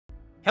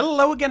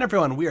Hello again,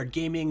 everyone. We are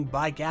Gaming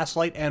by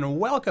Gaslight, and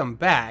welcome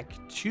back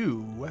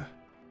to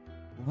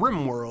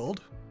Rimworld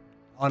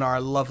on our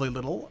lovely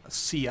little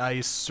sea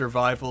ice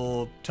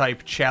survival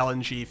type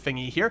challengey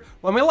thingy here.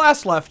 When we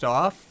last left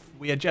off,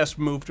 we had just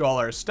moved all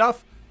our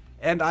stuff,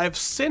 and I've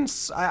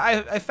since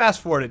I fast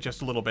forwarded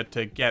just a little bit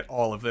to get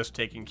all of this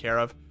taken care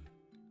of.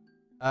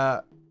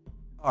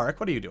 Arik,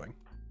 what are you doing?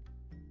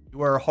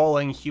 You are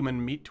hauling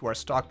human meat to our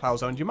stockpile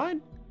zone. Do you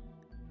mind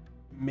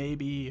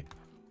maybe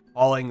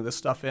hauling this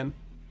stuff in?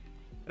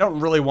 I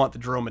don't really want the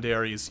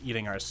dromedaries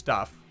eating our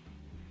stuff.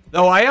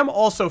 Though I am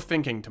also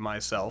thinking to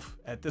myself,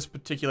 at this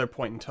particular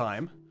point in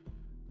time,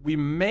 it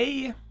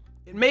may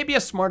be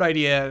a smart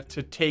idea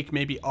to take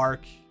maybe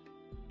Ark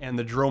and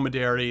the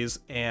dromedaries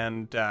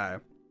and,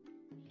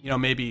 you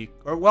know,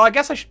 well, I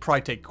guess I should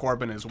probably take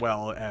Corbin as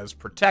well as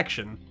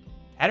protection.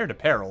 Tattered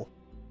apparel?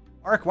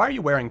 Ark, why are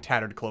you wearing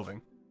tattered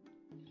clothing?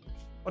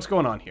 What's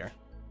going on here?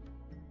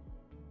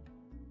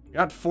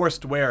 You're not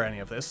forced to wear any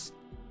of this.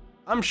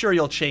 I'm sure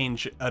you'll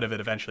change out of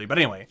it eventually. But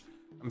anyway,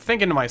 I'm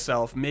thinking to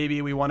myself,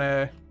 maybe we want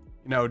to,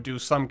 you know, do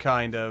some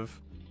kind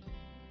of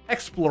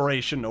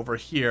exploration over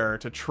here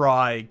to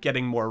try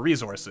getting more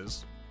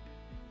resources.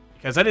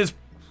 Because that is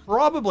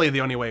probably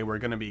the only way we're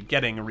going to be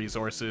getting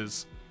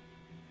resources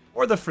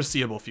for the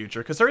foreseeable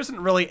future. Because there isn't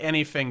really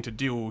anything to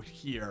do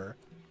here.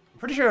 I'm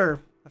pretty sure,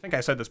 I think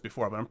I said this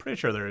before, but I'm pretty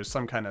sure there is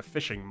some kind of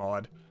fishing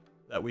mod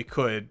that we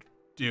could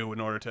do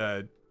in order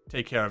to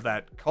take care of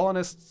that.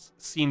 Colonists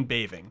seen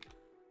bathing.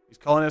 These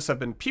colonists have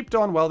been peeped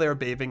on while they were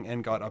bathing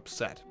and got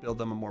upset. Build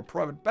them a more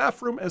private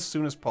bathroom as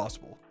soon as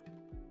possible.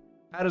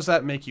 How does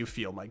that make you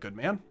feel, my good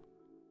man?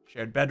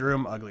 Shared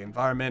bedroom, ugly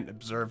environment,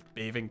 observed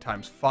bathing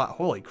times 5.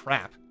 Holy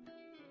crap.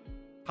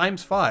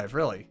 Times 5,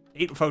 really.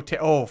 8-foot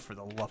table. Oh, for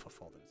the love of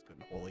all that is good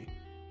and holy.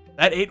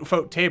 That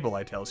 8-foot table,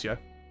 I tells you.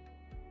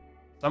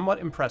 Somewhat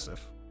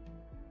impressive.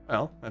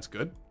 Well, that's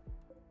good.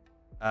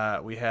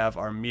 We have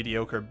our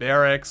mediocre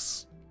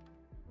barracks.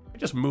 I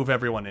just move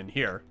everyone in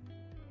here.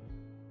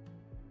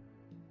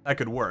 That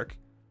could work.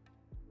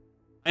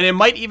 And it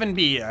might even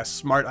be a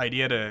smart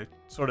idea to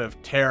sort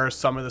of tear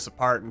some of this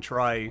apart and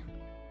try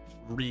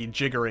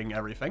rejiggering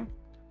everything.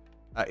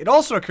 It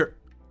also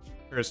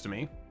occurs to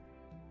me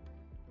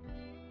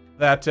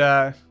that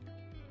the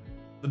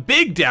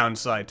big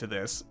downside to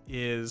this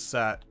is,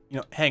 you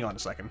know, hang on a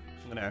second.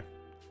 I'm going to,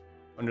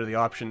 under the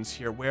options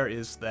here, where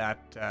is that?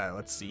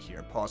 Let's see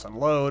here. Pause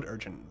unload,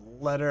 urgent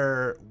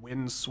letter,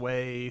 wind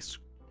sway,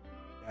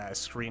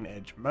 screen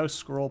edge mouse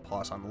scroll,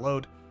 pause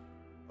unload.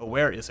 Oh,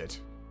 where is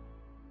it?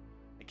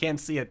 I can't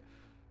see it,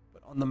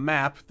 but on the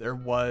map there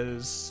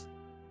was...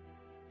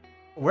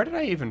 Where did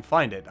I even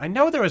find it? I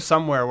know there was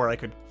somewhere where I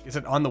could... Is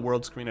it on the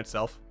world screen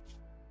itself?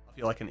 I'll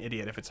feel like an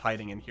idiot if it's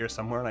hiding in here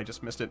somewhere and I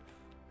just missed it.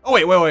 Oh,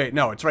 wait.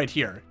 No, it's right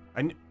here.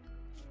 Don't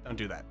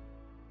do that.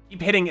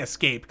 Keep hitting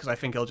escape because I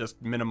think it'll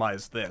just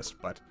minimize this,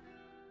 but...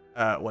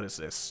 what is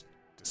this?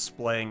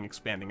 Displaying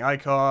expanding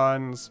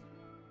icons.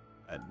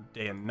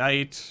 Day and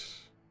night...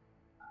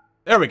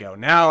 There we go.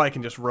 Now I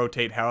can just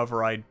rotate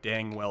however I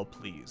dang well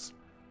please.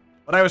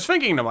 What I was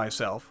thinking to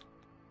myself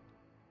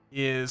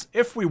is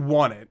if we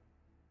want it,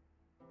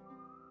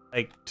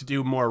 like, to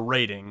do more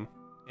raiding,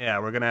 yeah,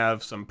 we're going to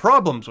have some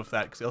problems with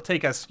that because it'll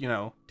take us, you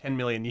know, 10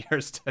 million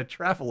years to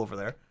travel over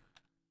there.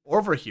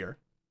 Over here.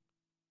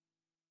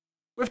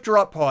 With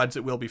drop pods,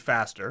 it will be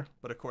faster,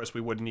 but of course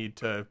we would need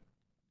to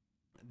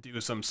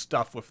do some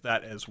stuff with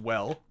that as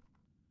well.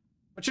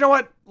 But you know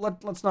what?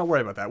 Let's not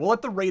worry about that. We'll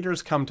let the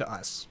raiders come to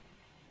us.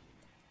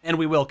 And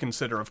we will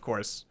consider, of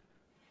course,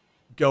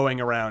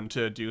 going around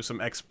to do some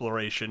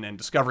exploration and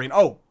discovery. And,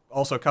 oh,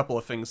 also a couple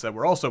of things that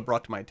were also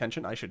brought to my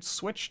attention. I should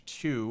switch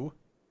to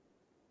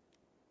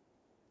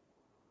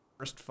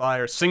first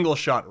fire single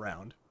shot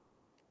round.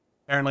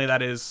 Apparently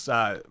that is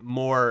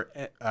more,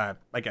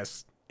 I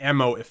guess,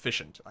 ammo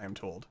efficient, I am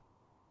told.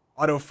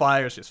 Auto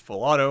fire is just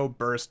full auto.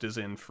 Burst is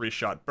in free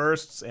shot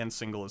bursts, and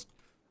single is,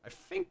 I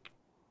think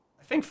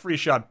free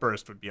shot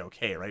burst would be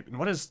okay, right? And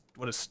what is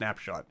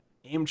snapshot?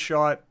 Aimed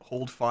shot,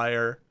 hold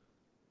fire.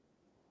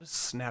 What is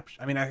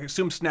snapshot? I mean, I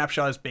assume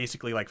snapshot is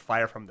basically like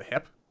fire from the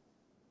hip.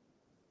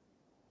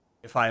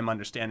 If I am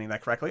understanding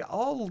that correctly.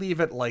 I'll leave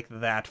it like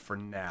that for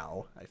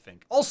now, I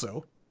think.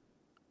 Also,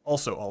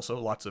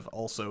 lots of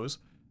alsos.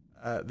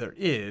 There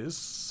is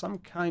some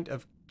kind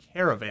of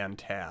caravan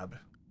tab.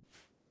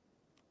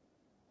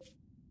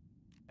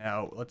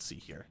 Now, let's see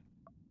here.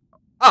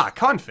 Ah,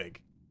 config.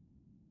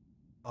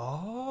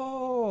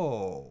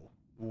 Oh.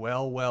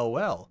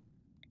 Well.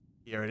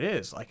 Here it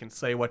is. I can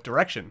say what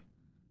direction.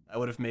 That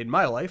would have made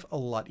my life a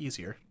lot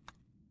easier.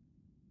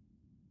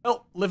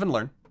 Well, live and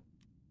learn.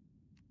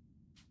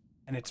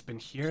 And it's been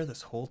here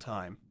this whole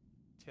time.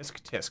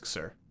 Tisk tisk,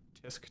 sir.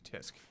 Tisk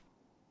tisk.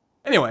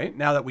 Anyway,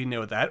 now that we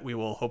know that, we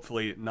will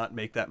hopefully not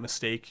make that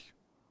mistake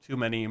too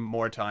many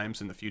more times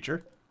in the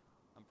future.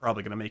 I'm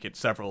probably going to make it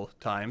several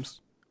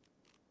times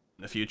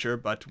in the future,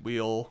 but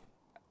we'll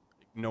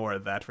ignore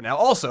that for now.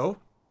 Also,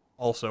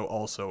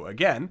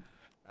 again...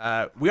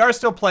 we are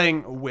still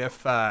playing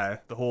with the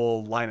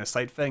whole line of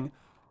sight thing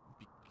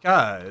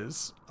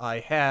because I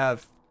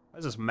have... Why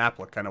does this map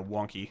look kind of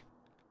wonky?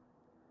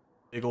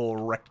 Big ol'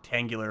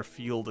 rectangular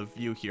field of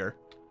view here.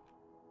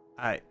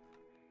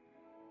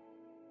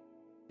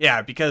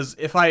 Yeah, because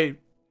if I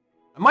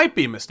might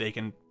be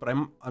mistaken, but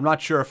I'm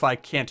not sure if I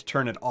can't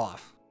turn it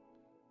off.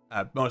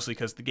 Mostly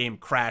because the game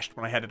crashed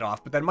when I had it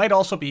off. But that might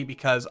also be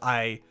because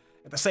at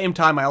the same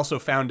time, I also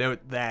found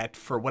out that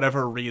for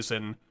whatever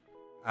reason,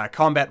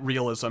 combat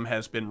realism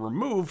has been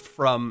removed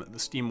from the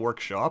Steam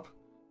Workshop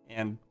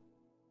and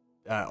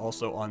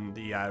also on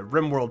the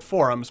Rimworld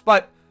forums.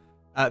 But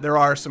there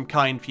are some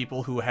kind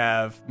people who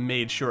have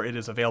made sure it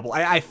is available.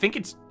 I think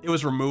it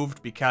was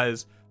removed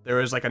because there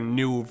is like a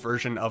new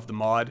version of the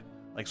mod,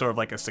 like sort of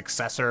like a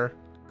successor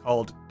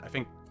called, I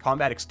think,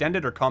 Combat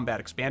Extended or Combat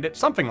Expanded,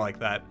 something like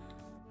that.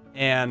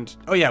 And,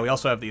 oh yeah, we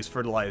also have these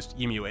fertilized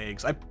emu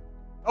eggs.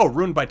 Oh,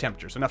 ruined by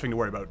temperature, so nothing to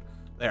worry about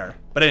there.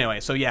 But anyway,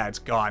 so yeah, it's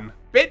gone.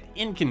 Bit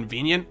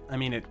inconvenient. I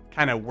mean, it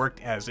kind of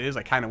worked as is.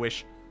 I kind of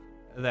wish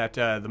that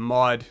the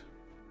mod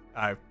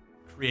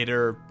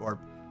creator or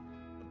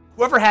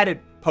whoever had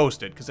it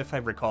posted, because if I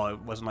recall, it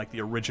wasn't like the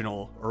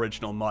original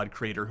mod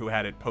creator who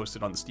had it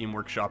posted on the Steam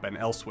Workshop and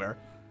elsewhere.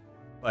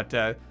 But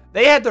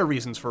they had their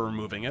reasons for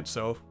removing it,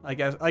 so I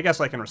guess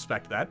I can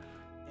respect that.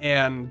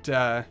 And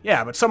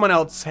yeah, but someone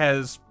else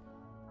has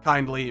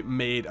kindly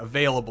made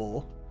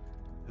available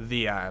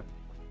the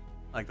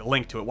like the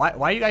link to it. Why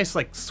are you guys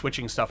like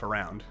switching stuff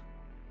around?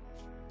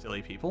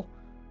 Silly people.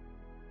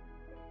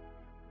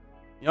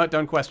 You know what?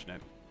 Don't question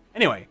it.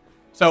 Anyway,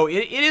 so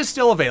it is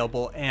still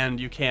available, and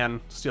you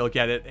can still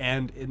get it.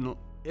 And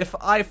if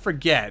I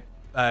forget,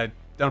 don't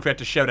forget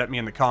to shout at me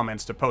in the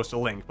comments to post a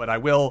link. But I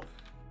will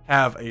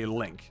have a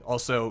link.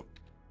 Also,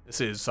 this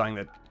is something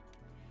that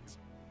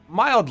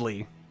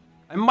mildly,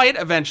 I might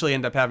eventually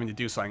end up having to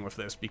do something with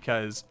this,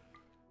 because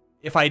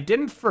if I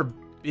didn't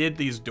forbid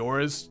these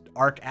doors,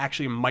 Ark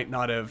actually might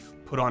not have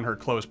put on her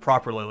clothes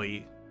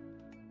properly.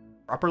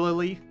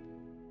 Properly?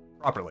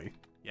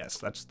 Yes,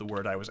 that's the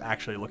word I was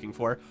actually looking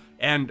for.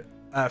 And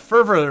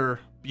further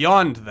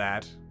beyond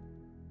that,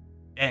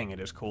 dang, it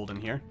is cold in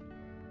here.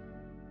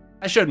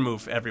 I should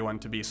move everyone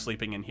to be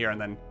sleeping in here and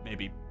then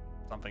maybe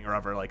something or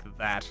other like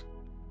that.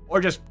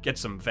 Or just get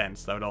some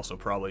vents. That would also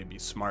probably be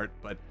smart,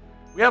 but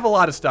we have a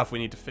lot of stuff we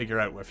need to figure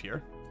out with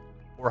here.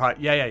 Or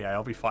yeah,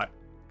 I'll be fine.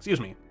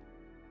 Excuse me.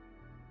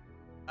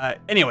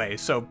 Anyway,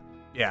 so,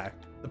 yeah.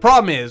 The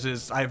problem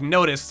is I've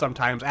noticed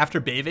sometimes after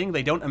bathing,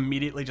 they don't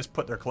immediately just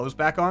put their clothes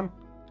back on.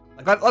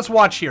 Like, let's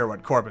watch here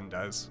what Corbin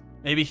does.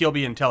 Maybe he'll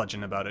be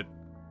intelligent about it.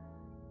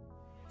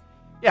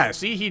 Yeah,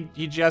 see,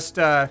 he just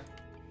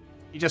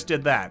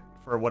did that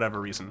for whatever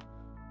reason.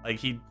 Like,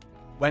 he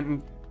went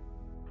and...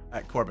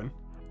 Corbin.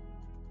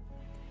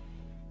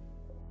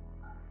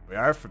 We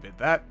are, forbid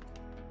that.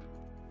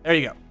 There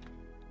you go.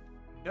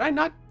 Did I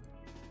not...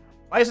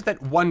 Why is it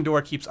that one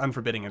door keeps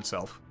unforbidding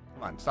itself?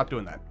 Come on, stop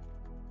doing that.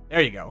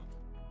 There you go.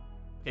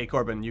 Okay,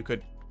 Corbin, you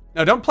could...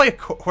 No, don't play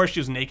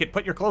horseshoes naked.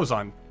 Put your clothes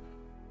on.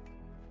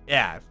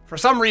 Yeah, for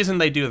some reason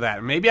they do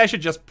that. Maybe I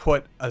should just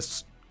put a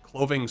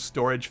clothing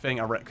storage thing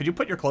around. Could you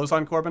put your clothes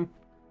on, Corbin?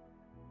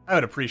 I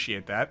would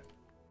appreciate that.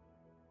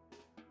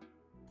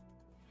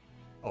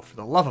 Oh, for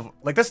the love of...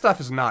 Like, this stuff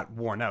is not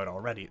worn out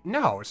already.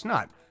 No, it's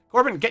not.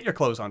 Corbin, get your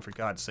clothes on, for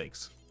God's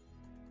sakes.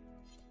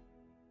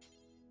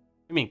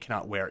 I mean,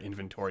 cannot wear,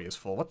 inventory is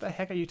full. What the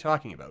heck are you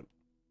talking about?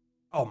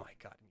 Oh my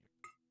god.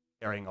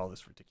 Carrying all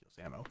this ridiculous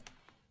ammo.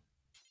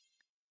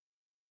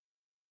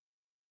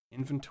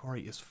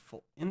 Inventory is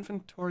full.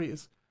 Inventory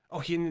is... Oh,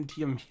 he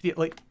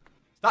immediately...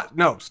 Stop!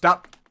 No,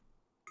 stop!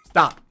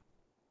 Stop!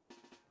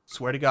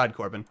 Swear to God,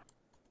 Corbin.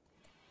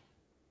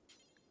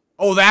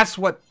 Oh, that's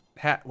what...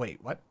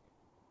 Wait, what?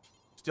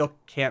 Still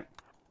can't...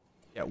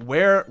 Yeah,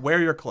 wear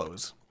your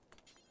clothes.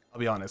 I'll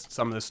be honest,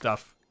 some of this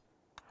stuff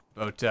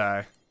about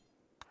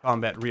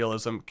combat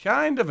realism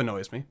kind of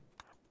annoys me.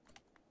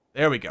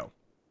 There we go.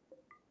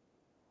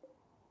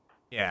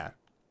 Yeah.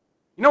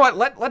 You know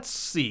what? Let's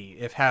see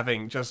if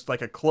having just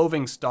like a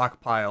clothing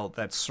stockpile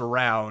that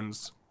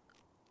surrounds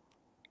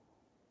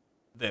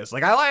this.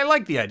 Like, I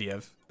like the idea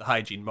of the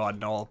hygiene mod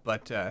and all,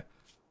 but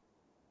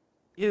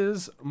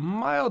is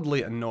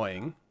mildly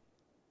annoying.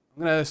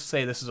 I'm gonna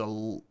say this is a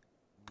low...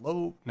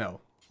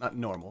 No, not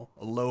normal.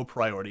 A low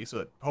priority, so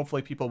that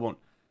hopefully people won't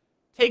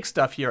take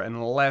stuff here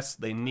unless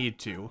they need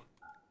to.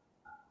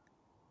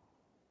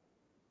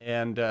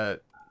 And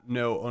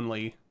no,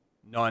 only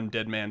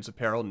non-dead man's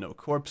apparel, no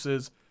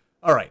corpses.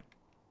 Alright.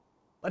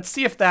 Let's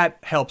see if that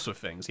helps with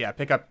things. Yeah,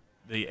 pick up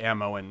the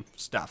ammo and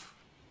stuff.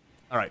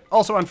 Alright,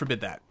 also unforbid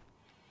that.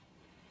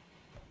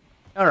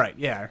 Alright,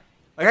 yeah.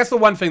 Like, that's the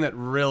one thing that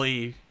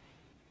really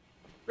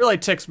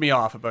ticks me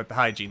off about the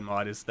hygiene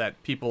mod, is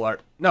that people are...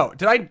 No,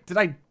 did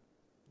I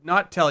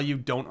not tell you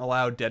don't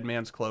allow dead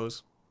man's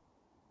clothes?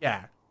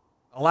 Yeah.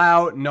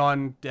 Allow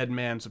non-dead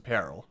man's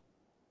apparel.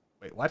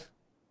 Wait, what?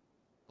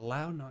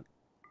 Allow non...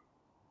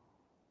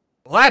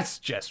 Well, that's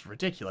just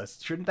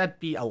ridiculous. Shouldn't that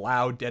be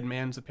allow dead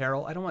man's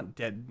apparel? I don't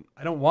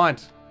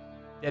want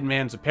dead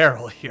man's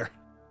apparel here.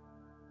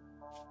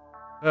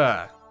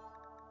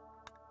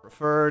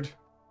 Preferred.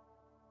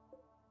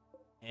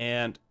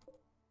 And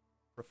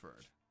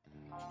preferred.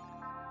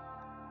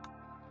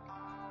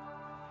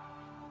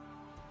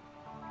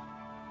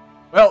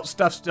 Well,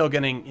 stuff's still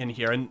getting in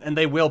here, and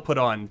they will put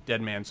on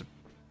Dead Man's...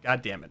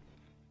 God damn it.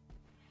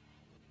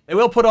 They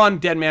will put on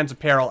Dead Man's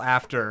apparel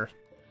after...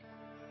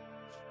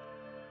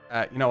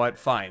 you know what?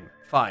 Fine.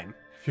 Fine.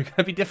 If you're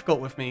gonna be difficult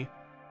with me...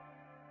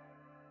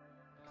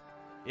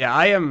 Yeah,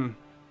 I am...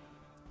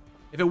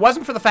 If it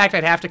wasn't for the fact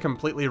I'd have to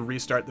completely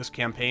restart this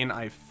campaign,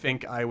 I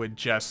think I would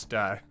just,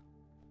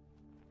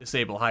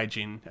 disable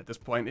hygiene at this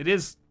point. It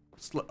is...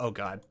 Oh,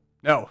 God.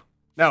 No.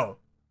 No.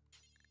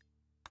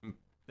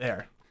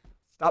 There.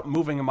 Stop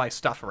moving my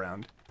stuff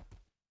around.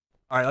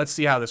 Alright, let's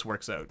see how this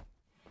works out.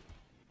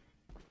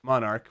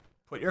 Monarch,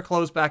 put your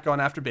clothes back on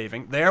after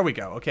bathing. There we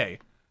go. Okay.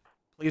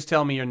 Please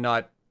tell me you're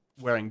not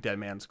wearing Dead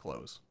Man's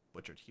clothes.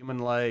 Butchered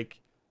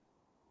human-like.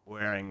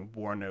 Wearing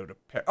worn out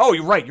apparel. Oh,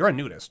 you're right. You're a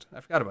nudist.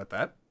 I forgot about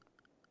that.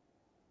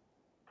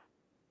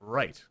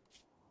 Right.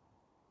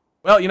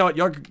 Well, you know what?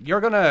 You're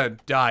gonna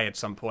die at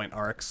some point,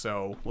 Ark,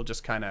 so we'll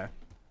just kind of...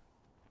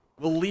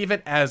 We'll leave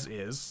it as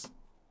is.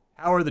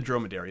 How are the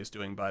dromedaries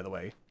doing, by the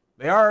way?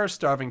 They are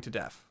starving to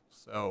death,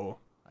 so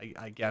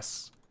I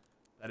guess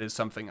that is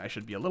something I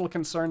should be a little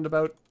concerned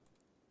about.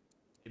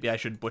 Maybe I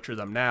should butcher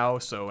them now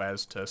so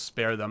as to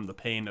spare them the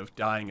pain of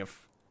dying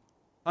of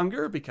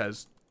hunger,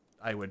 because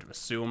I would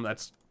assume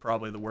that's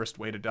probably the worst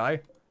way to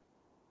die.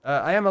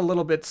 I am a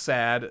little bit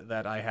sad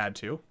that I had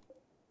to.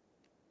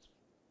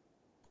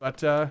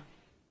 But, I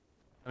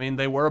mean,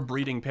 they were a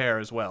breeding pair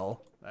as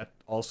well.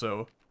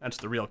 That's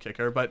the real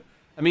kicker. But,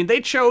 I mean, they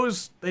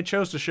chose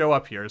to show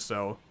up here,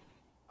 so...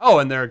 Oh,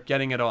 and they're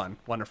getting it on.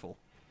 Wonderful.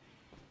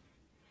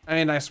 I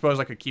mean, I suppose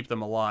I could keep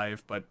them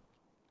alive, but...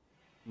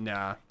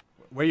 Nah.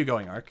 Where are you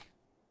going, Ark?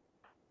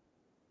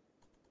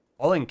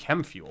 All in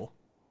chem fuel.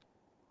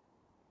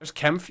 There's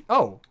chem fuel.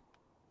 Oh.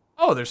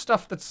 Oh, there's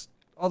stuff that's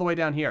all the way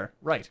down here.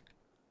 Right.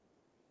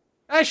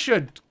 I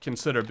should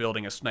consider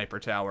building a sniper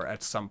tower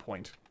at some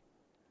point.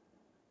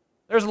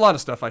 There's a lot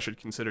of stuff I should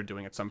consider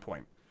doing at some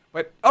point.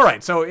 But,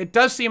 alright, so it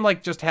does seem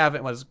like just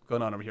having... What's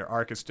going on over here?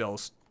 Ark is still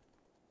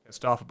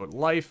pissed off about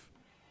life.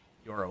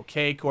 You're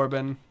okay,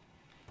 Corbin.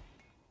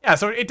 Yeah,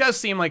 so it does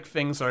seem like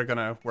things are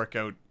gonna work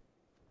out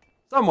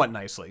somewhat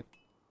nicely.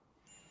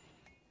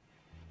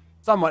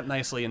 Somewhat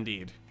nicely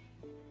indeed.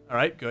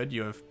 Alright, good.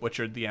 You have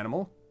butchered the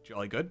animal.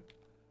 Jolly good.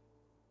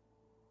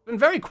 Been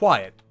very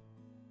quiet.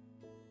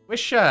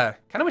 Kind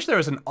of wish there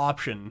was an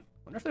option.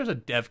 Wonder if there's a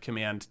dev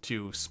command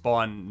to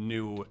spawn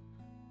new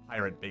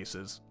pirate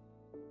bases.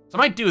 So I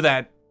might do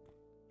that,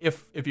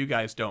 if you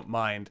guys don't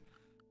mind.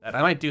 That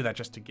I might do that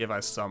just to give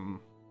us some,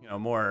 you know,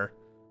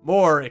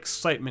 more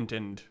excitement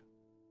and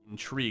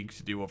intrigue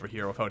to do over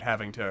here without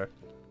having to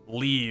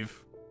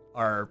leave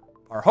our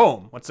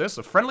home. What's this?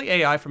 A friendly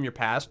AI from your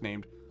past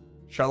named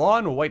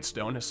Shalon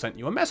Whitestone has sent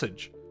you a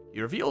message.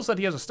 He reveals that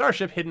he has a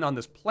starship hidden on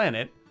this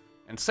planet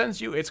and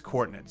sends you its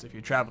coordinates. If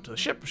you travel to the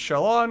ship,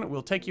 Shalon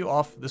will take you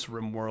off this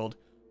Rimworld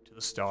to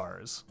the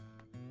stars.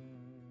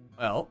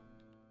 Well.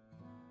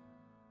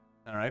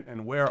 Alright,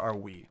 and where are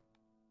we?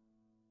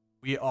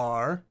 We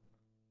are...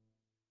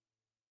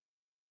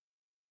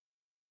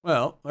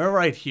 Well, we're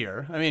right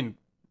here. I mean,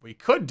 we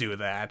could do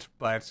that,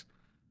 but...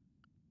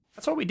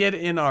 That's what we did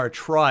in our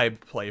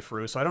tribe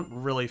playthrough, so I don't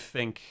really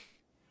think...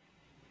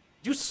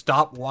 Did you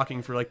stop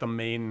walking through, like, the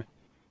main...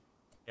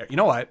 You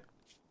know what?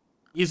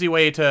 Easy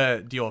way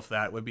to deal with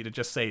that would be to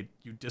just say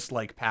you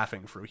dislike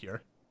pathing through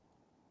here.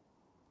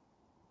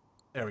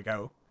 There we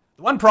go.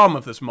 The one problem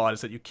with this mod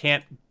is that you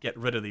can't get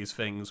rid of these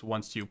things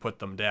once you put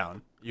them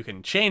down. You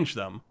can change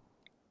them.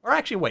 Or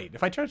actually, wait.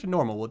 If I turn it to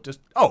normal, we'll just...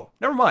 Oh,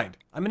 never mind.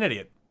 I'm an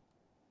idiot.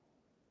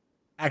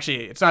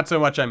 Actually, it's not so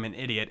much I'm an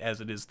idiot as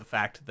it is the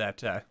fact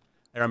that I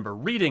remember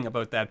reading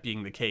about that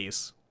being the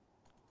case.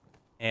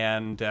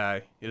 And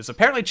it has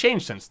apparently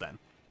changed since then.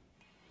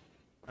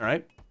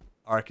 Alright.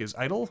 Ark is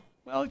idle.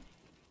 Well,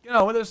 you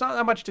know, there's not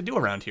that much to do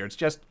around here. It's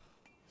just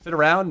sit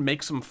around,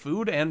 make some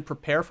food, and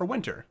prepare for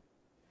winter.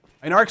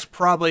 I mean,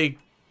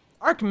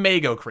 Ark may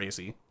go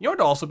crazy. You know what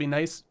would also be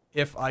nice?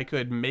 If I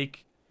could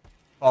make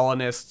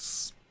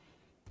colonists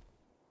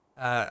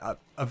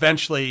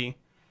eventually...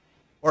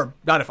 Or,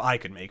 not if I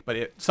could make,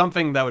 but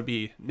something that would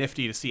be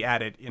nifty to see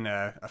added in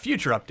a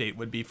future update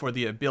would be for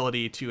the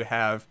ability to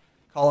have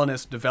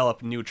colonists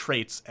develop new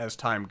traits as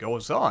time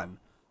goes on.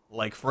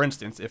 Like, for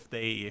instance, if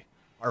they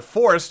are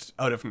forced,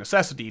 out of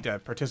necessity, to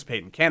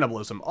participate in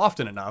cannibalism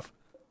often enough,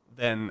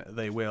 then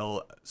they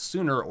will,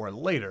 sooner or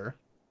later,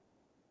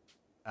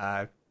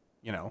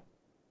 you know,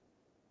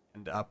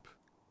 end up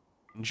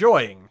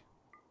enjoying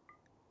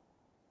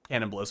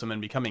cannibalism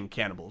and becoming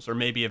cannibals. Or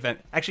maybe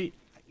Actually,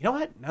 you know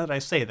what? Now that I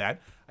say that,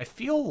 I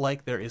feel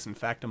like there is, in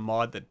fact, a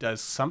mod that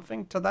does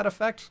something to that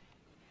effect.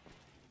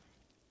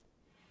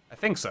 I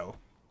think so.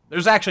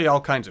 There's actually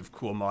all kinds of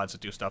cool mods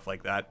that do stuff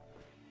like that.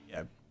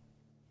 Yeah.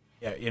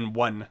 Yeah, in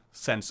one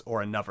sense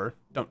or another.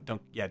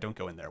 Don't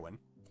go in there, Win.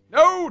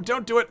 No,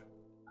 don't do it!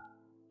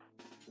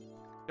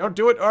 Don't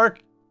do it,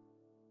 Ark!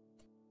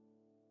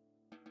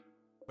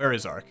 Where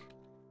is Ark?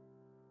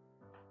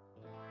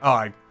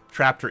 Oh,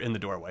 trapped her in the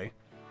doorway.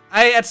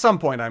 At some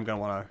point, I'm going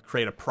to want to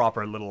create a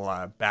proper little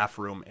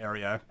bathroom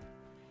area.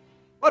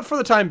 But for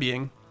the time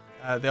being,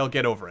 they'll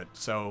get over it,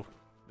 so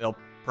they'll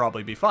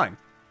probably be fine.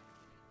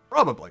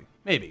 Probably.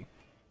 Maybe.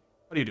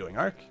 What are you doing,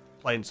 Ark?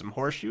 Playing some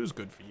horseshoes?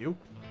 Good for you.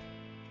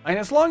 I mean,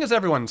 as long as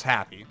everyone's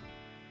happy.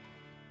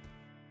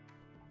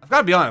 I've got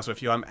to be honest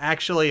with you, I'm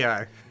actually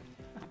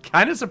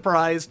kind of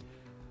surprised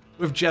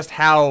with just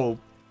how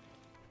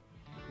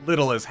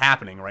little is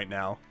happening right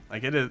now.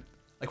 Like, it is...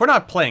 Like, we're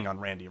not playing on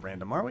Randy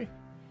Random, are we?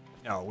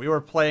 No, we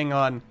were playing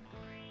on...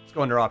 Let's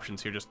go under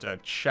options here just to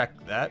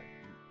check that.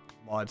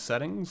 Mod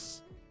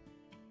settings.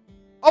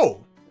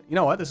 Oh! You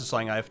know what? This is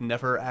something I've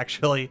never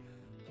actually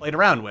played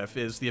around with,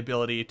 is the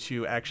ability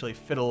to actually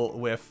fiddle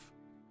with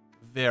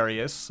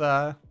various,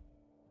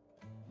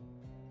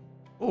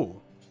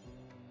 Ooh.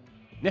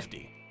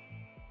 Nifty.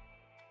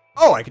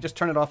 Oh, I could just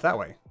turn it off that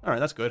way. Alright,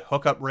 that's good.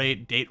 Hookup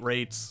rate, date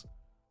rates.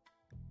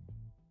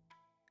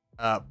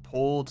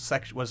 Polled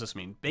sex... What does this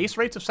mean? Base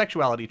rates of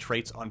sexuality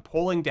traits on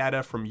polling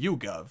data from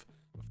YouGov.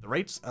 With the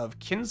rates of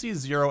Kinsey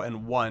 0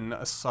 and 1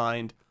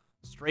 assigned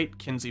straight,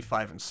 Kinsey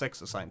 5 and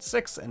 6 assigned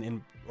 6, and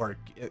in... Or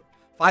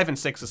 5 and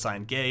 6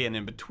 assigned gay, and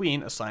in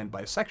between assigned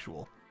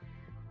bisexual.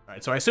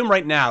 Alright, so I assume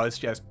right now it's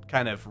just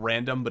kind of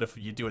random, but if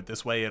you do it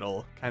this way,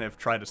 it'll kind of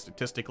try to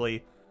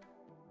statistically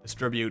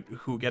distribute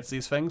who gets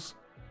these things.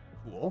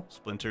 Cool.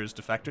 Splinters,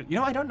 defector. You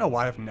know, I don't know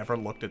why I've never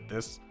looked at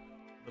this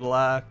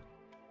little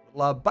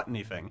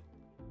buttony thing.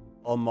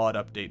 All mod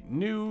update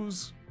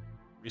news.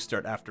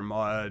 Restart after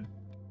mod,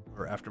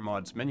 or after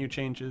mod's menu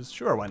changes.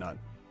 Sure, why not?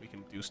 We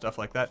can do stuff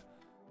like that.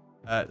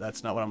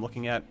 That's not what I'm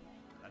looking at.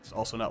 That's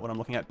also not what I'm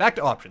looking at. Back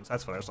to options.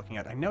 That's what I was looking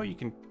at. I know you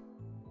can...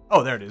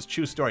 Oh, there it is.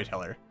 Choose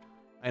storyteller.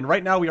 And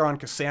right now we are on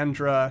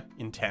Cassandra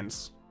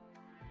Intense,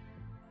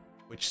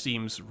 which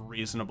seems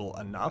reasonable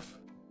enough.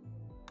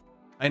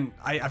 And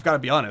I've got to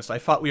be honest, I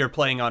thought we were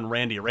playing on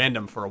Randy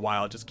Random for a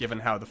while, just given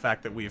how the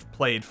fact that we've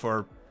played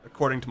for,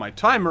 according to my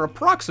timer,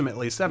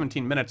 approximately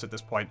 17 minutes at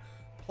this point,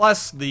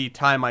 plus the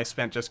time I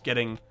spent just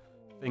getting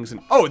things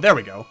in... Oh, there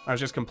we go. I was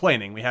just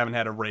complaining. We haven't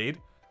had a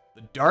raid.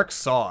 The Dark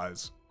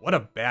Saws. What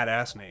a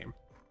badass name.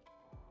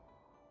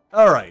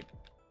 Alright.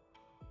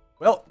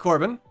 Well,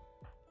 Corbin,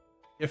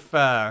 if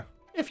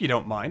you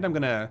don't mind, I'm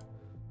gonna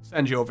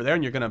send you over there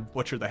and you're gonna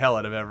butcher the hell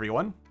out of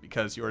everyone,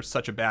 because you're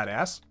such a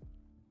badass.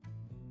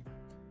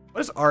 What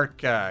is Ark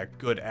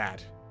good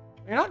at?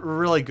 You're not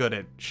really good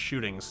at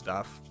shooting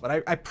stuff,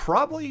 but I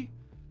probably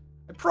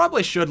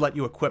should let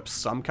you equip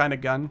some kind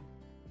of gun,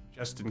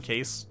 just in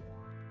case.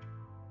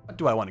 What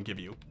do I want to give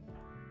you?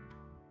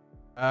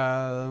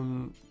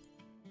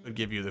 Could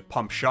give you the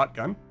pump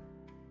shotgun.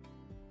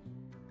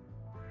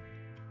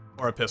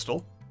 Or a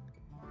pistol.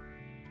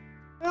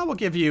 Well, we'll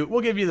give you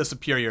the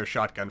superior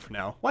shotgun for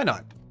now. Why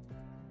not?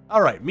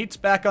 Alright, meat's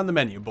back on the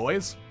menu,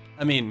 boys.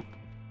 I mean,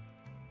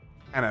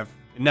 kind of,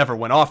 it never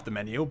went off the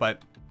menu,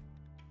 but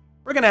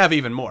we're gonna have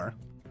even more.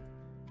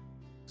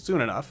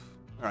 Soon enough.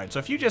 Alright, so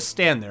if you just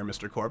stand there,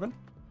 Mr. Corbin.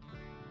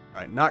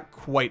 Alright, not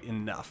quite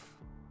enough.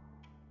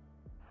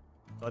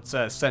 Let's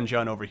send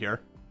John over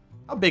here.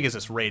 How big is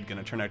this raid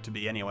gonna turn out to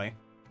be anyway?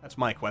 That's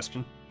my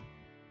question.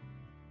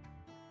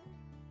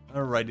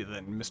 Alrighty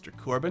then, Mr.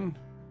 Corbin.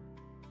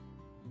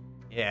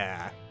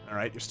 Yeah.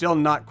 Alright, you're still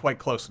not quite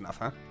close enough,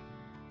 huh?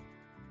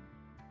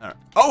 Alright.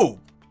 Oh!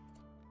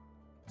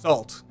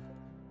 Salt.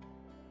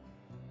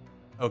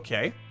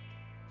 Okay.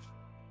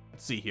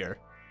 Let's see here.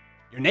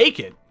 You're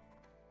naked.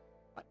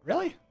 What,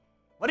 really?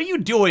 What are you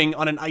doing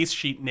on an ice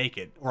sheet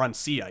naked? Or on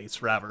sea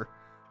ice, rather.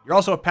 You're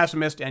also a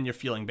pessimist and you're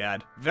feeling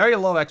bad. Very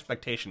low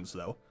expectations,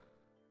 though.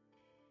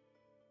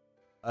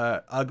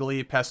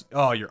 Ugly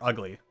Oh, you're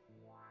ugly.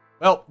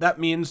 Well, that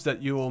means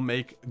that you will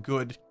make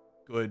good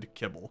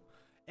kibble.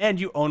 And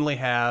you only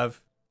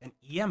have an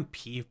EMP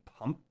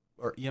pump,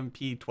 or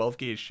EMP 12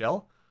 gauge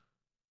shell?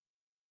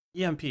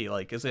 EMP,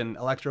 like, as in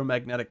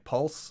electromagnetic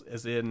pulse,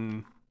 as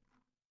in...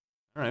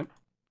 Alright.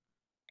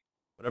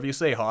 Whatever you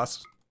say,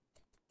 Hoss.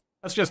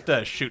 Let's just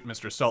shoot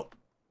Mr. Salt.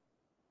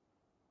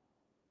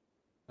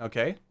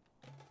 Okay.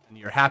 And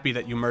you're happy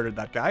that you murdered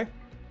that guy?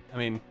 I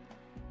mean,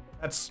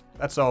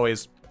 that's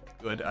always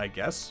good, I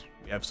guess.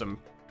 We have some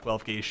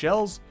 12 gauge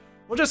shells.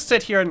 We'll just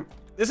sit here and...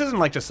 This isn't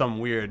like just some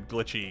weird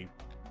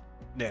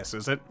glitchy-ness,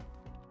 is it?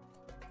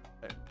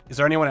 Is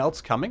there anyone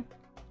else coming?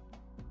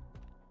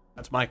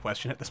 That's my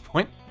question at this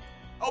point.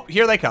 Oh,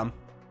 here they come.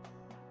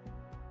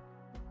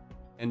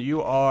 And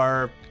you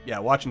are, yeah,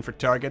 watching for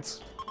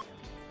targets.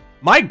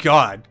 My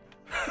god!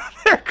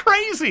 They're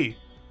crazy!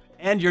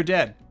 And you're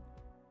dead.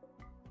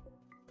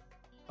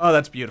 Oh,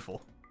 that's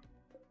beautiful.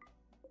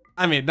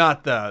 I mean,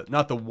 not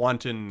the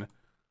wanton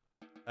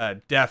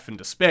death and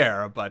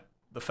despair, but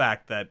the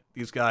fact that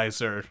these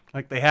guys are,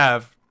 like, they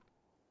have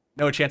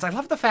no chance. I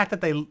love the fact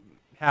that they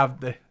have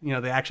the, you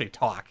know, they actually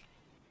talk.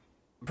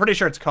 I'm pretty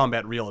sure it's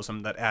combat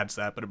realism that adds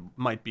that, but it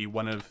might be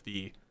one of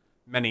the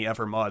many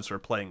ever mods we're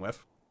playing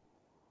with.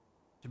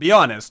 To be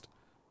honest,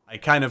 I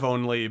kind of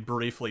only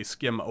briefly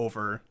skim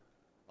over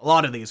a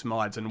lot of these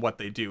mods and what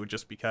they do,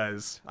 just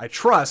because I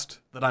trust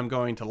that I'm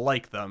going to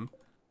like them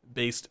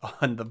based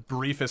on the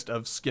briefest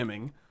of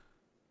skimming,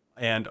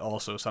 and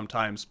also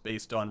sometimes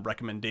based on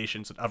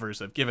recommendations that others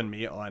have given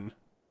me on,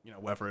 you know,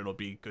 whether it'll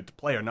be good to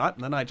play or not,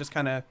 and then I just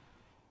kind of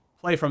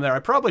play from there. I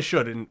probably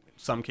should, in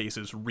some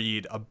cases,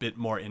 read a bit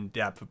more in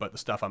depth about the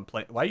stuff I'm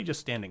playing. Why are you just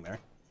standing there?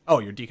 Oh,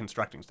 you're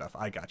deconstructing stuff.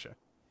 I gotcha.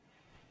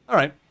 All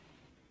right.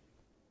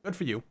 Good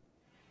for you.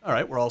 All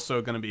right, we're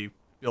also going to be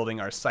building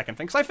our second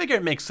thing, because I figure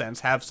it makes sense,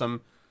 have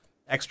some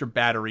extra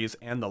batteries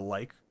and the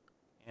like.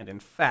 And in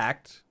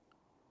fact,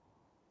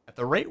 at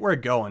the rate we're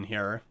going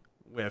here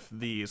with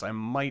these, I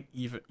might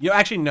even... You know,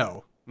 actually,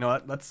 no. You know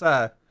what? Let's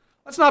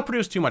not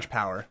produce too much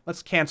power.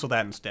 Let's cancel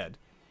that instead,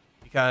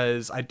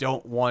 because I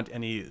don't want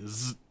any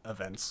Z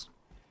events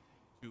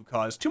to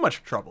cause too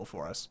much trouble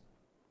for us.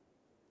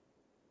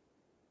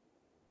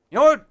 You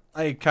know what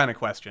I kind of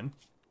question?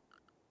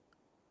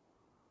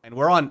 And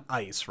we're on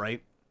ice,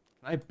 right?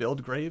 Can I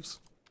build graves?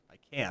 I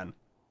can.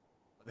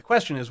 But the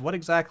question is, what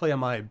exactly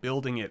am I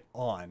building it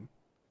on?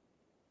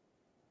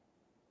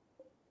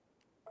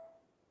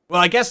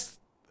 Well, I guess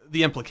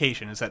the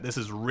implication is that this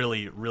is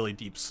really, really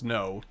deep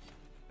snow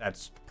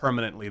that's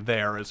permanently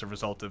there as a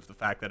result of the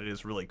fact that it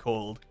is really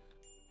cold.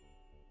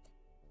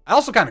 I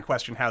also kind of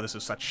question how this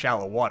is such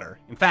shallow water.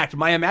 In fact,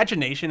 my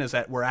imagination is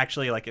that we're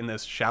actually, like, in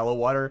this shallow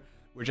water.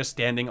 We're just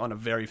standing on a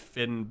very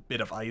thin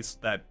bit of ice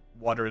that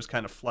water is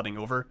kind of flooding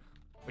over,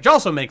 which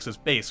also makes this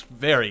base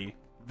very,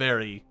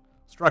 very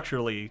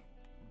structurally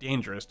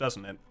dangerous,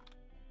 doesn't it?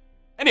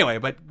 Anyway,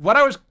 but what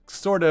I was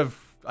sort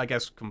of, I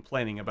guess,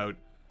 complaining about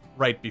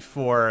right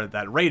before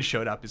that raid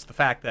showed up is the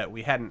fact that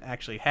we hadn't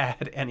actually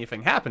had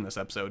anything happen this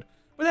episode.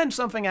 But then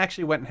something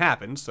actually went and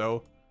happened,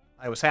 so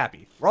I was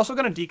happy. We're also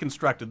going to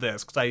deconstruct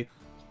this, because I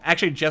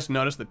actually just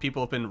noticed that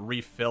people have been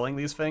refilling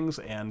these things,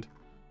 and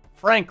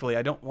frankly,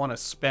 I don't want to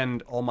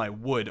spend all my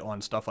wood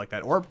on stuff like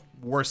that, or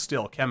worse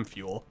still, chem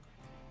fuel,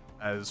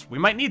 as we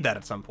might need that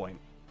at some point.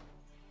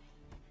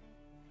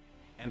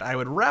 And I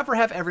would rather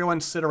have everyone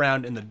sit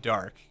around in the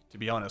dark, to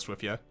be honest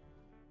with you.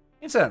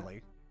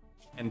 Incidentally,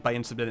 and by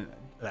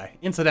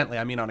incidentally,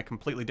 I mean on a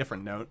completely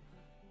different note.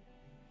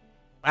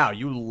 Wow,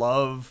 you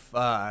love,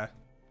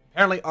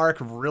 apparently Ark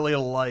really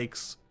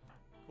likes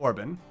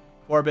Corbin.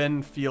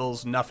 Corbin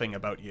feels nothing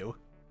about you.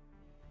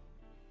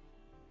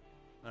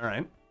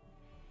 Alright.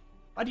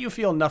 Why do you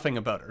feel nothing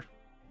about her?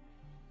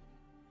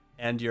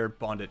 And your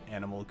bonded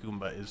animal,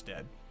 Goomba, is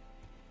dead.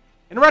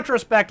 In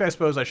retrospect, I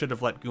suppose I should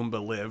have let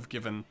Goomba live,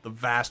 given the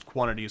vast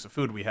quantities of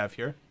food we have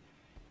here.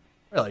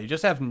 Really, you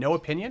just have no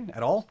opinion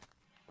at all?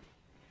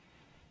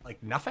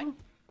 Like, nothing?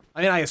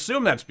 I mean, I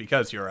assume that's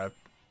because you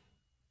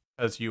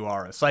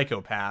are a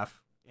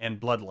psychopath and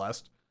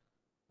bloodlust.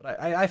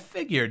 But I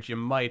figured you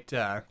might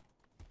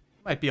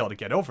be able to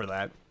get over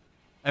that.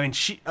 I mean,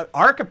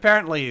 Ark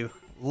apparently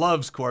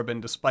loves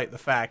Corbin, despite the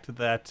fact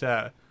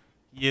that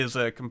he is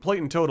a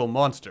complete and total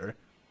monster.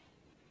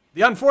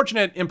 The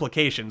unfortunate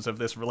implications of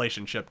this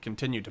relationship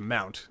continue to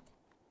mount.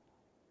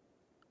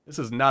 This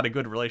is not a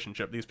good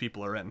relationship these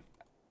people are in.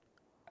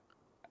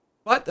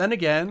 But then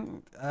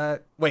again,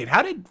 wait,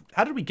 how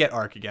did we get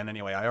Ark again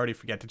anyway? I already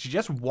forget. Did she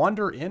just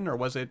wander in, or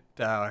was it,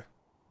 or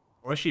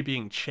was she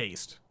being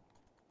chased?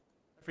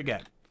 I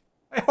forget.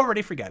 I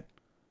already forget.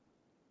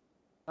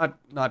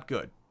 Not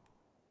good.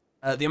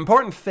 The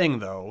important thing,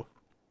 though,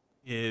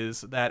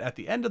 is that at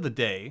the end of the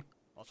day,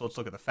 also let's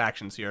look at the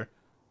factions here.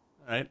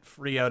 Alright,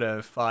 3 out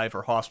of 5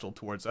 are hostile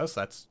towards us.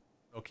 That's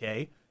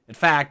okay. In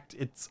fact,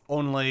 it's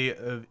only...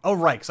 oh,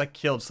 right, because I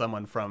killed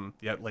someone from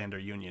the Outlander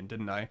Union,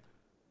 didn't I?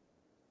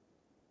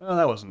 Well,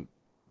 that wasn't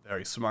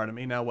very smart of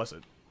me, now was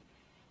it?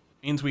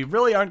 Means we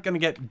really aren't going to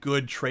get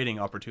good trading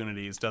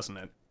opportunities, doesn't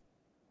it?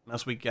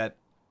 Unless we get...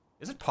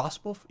 Is it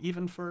possible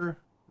even for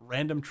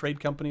random trade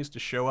companies to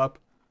show up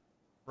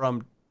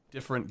from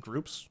different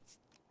groups?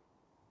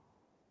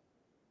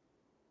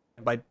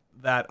 And by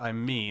that, I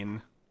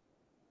mean...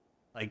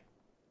 like,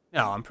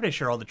 no, I'm pretty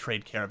sure all the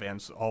trade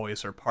caravans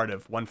always are part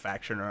of one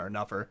faction or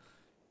another.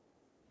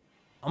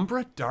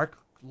 Umbra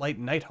Darklight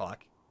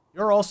Nighthawk.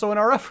 You're also in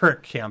our other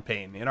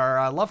campaign, in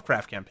our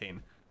Lovecraft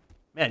campaign.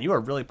 Man, you are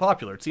really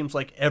popular. It seems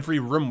like every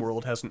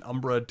Rimworld has an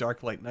Umbra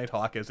Darklight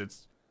Nighthawk as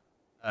its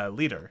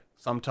leader.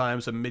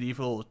 Sometimes a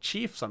medieval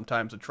chief,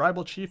 sometimes a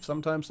tribal chief,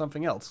 sometimes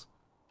something else.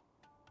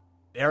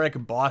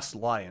 Derek Boss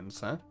Lions,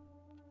 huh?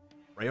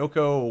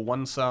 Ryoko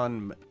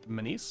One-Son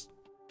Minis?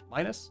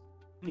 Minus?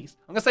 Minis.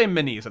 I'm gonna say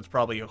Minis, that's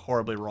probably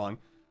horribly wrong.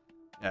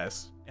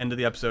 Yes, end of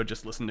the episode,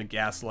 just listen to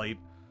Gaslight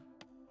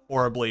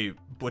horribly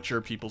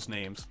butcher people's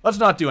names. Let's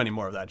not do any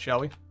more of that,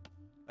 shall we?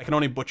 I can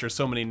only butcher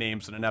so many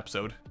names in an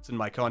episode. It's in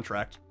my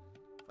contract.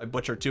 If I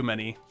butcher too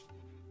many,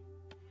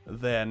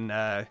 then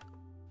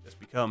this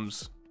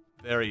becomes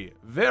very,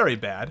 very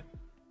bad.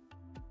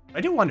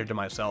 I do wonder to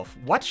myself,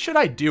 what should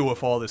I do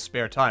with all this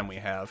spare time we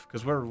have?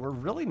 Because we're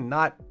really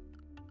not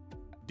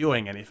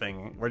doing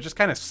anything. We're just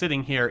kind of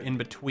sitting here in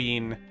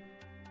between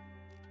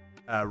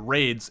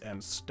raids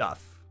and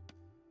stuff.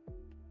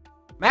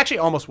 I'm actually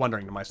almost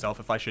wondering to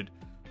myself if I should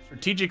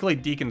strategically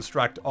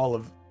deconstruct all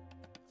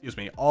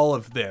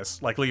of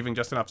this, like leaving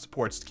just enough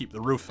supports to keep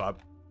the roof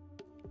up.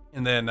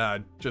 and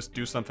then just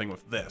do something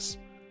with this.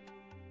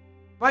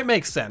 Might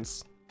make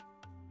sense.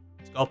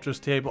 Sculptor's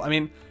table. I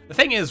mean, the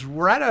thing is,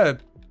 we're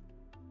at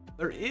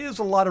there is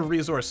a lot of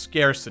resource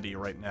scarcity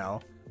right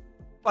now.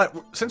 But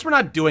since we're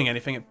not doing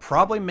anything, it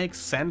probably makes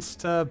sense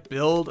to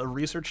build a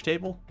research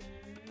table.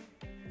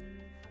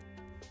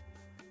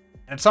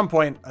 And at some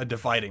point, a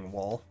dividing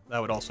wall. That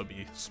would also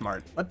be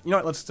smart. You know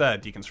what? Let's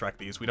deconstruct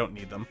these. We don't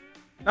need them.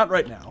 Not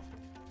right now.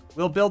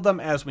 We'll build them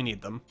as we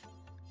need them.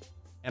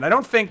 And I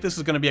don't think this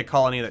is going to be a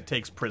colony that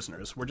takes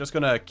prisoners. We're just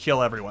going to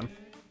kill everyone.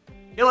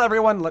 Kill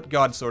everyone, let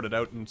God sort it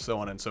out, and so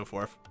on and so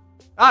forth.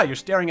 Ah, you're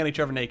staring at each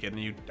other naked,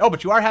 and you... Oh,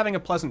 but you are having a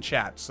pleasant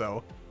chat,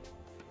 so...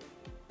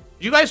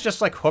 Did you guys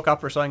just, like, hook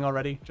up or something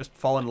already? Just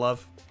fall in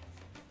love?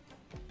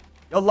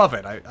 You'll love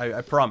it,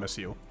 I promise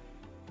you.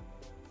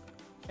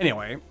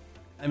 Anyway,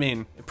 I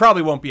mean, it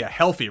probably won't be a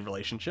healthy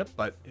relationship,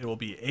 but it will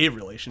be a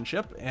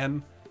relationship,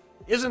 and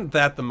isn't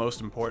that the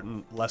most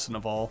important lesson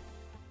of all?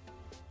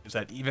 Is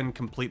that even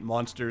complete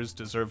monsters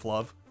deserve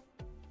love?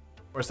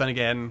 Of course, then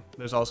again,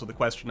 there's also the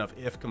question of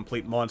if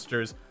complete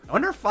monsters... I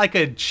wonder if I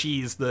could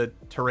cheese the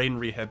terrain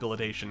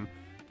rehabilitation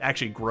to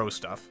actually grow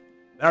stuff.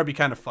 That would be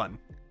kind of fun,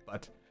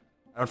 but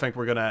I don't think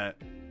we're gonna,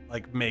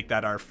 like, make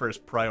that our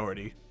first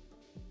priority.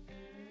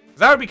 'Cause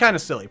that would be kind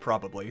of silly,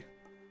 probably.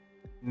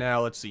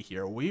 Now, let's see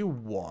here. We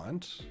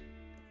want...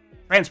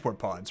 transport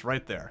pods,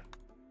 right there.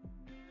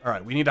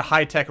 Alright, we need a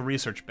high-tech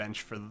research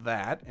bench for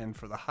that, and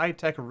for the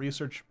high-tech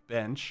research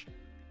bench,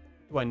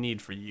 what do I need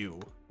for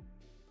you?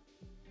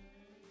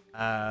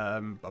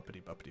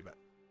 Buppity.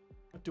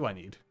 What do I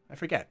need? I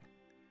forget.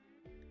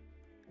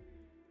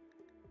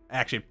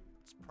 Actually, it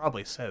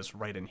probably says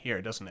right in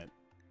here, doesn't it?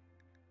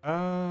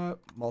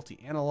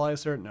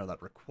 Multi-analyzer. No,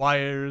 that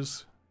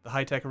requires the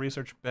high-tech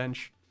research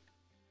bench.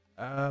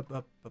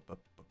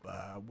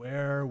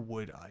 Where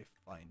would I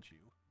find you?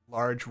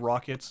 Large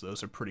rockets.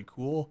 Those are pretty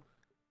cool.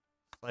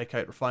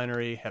 Spikite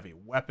refinery, heavy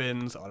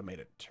weapons,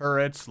 automated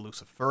turrets,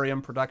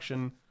 luciferium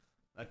production.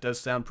 That does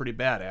sound pretty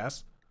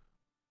badass.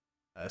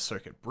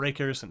 Circuit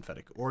breakers,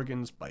 synthetic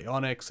organs,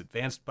 bionics,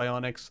 advanced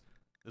bionics.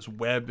 This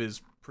web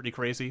is pretty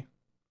crazy.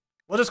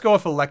 We'll just go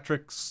with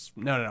electrics.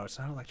 No, it's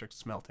not electric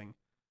smelting.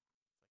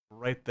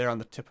 Right there on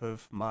the tip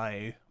of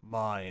my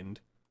mind.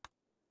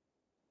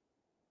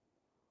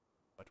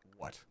 But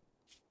what?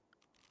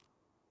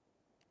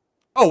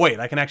 Oh, wait,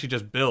 I can actually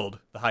just build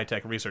the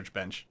high-tech research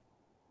bench.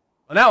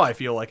 Well, now I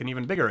feel like an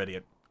even bigger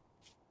idiot.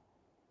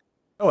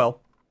 Oh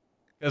well.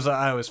 Because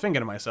I was thinking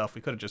to myself, we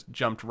could have just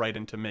jumped right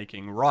into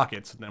making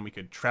rockets, and then we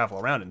could travel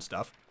around and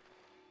stuff.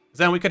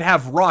 Then we could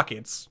have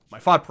rockets, my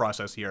thought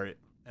process here,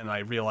 and I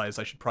realized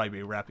I should probably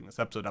be wrapping this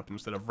episode up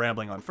instead of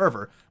rambling on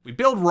further. We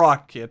build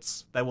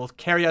rockets that will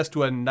carry us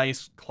to a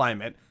nice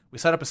climate. We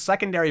set up a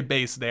secondary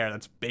base there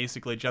that's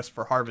basically just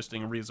for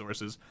harvesting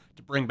resources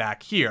to bring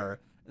back here.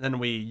 And then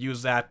we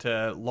use that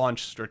to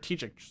launch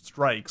strategic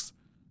strikes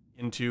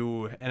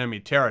into enemy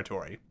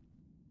territory.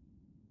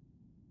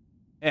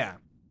 Yeah.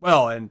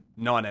 Well, and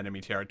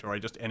non-enemy territory,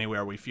 just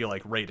anywhere we feel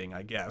like raiding,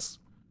 I guess.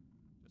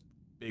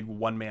 Big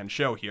one-man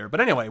show here. But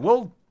anyway,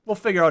 we'll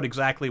figure out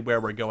exactly where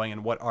we're going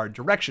and what our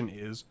direction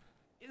is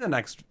in the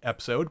next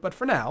episode. But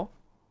for now,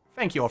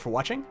 thank you all for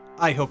watching.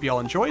 I hope you all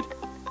enjoyed.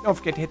 Don't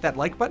forget to hit that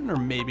like button or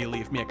maybe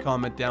leave me a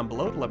comment down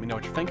below to let me know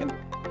what you're thinking.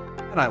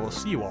 And I will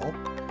see you all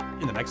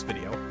in the next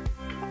video.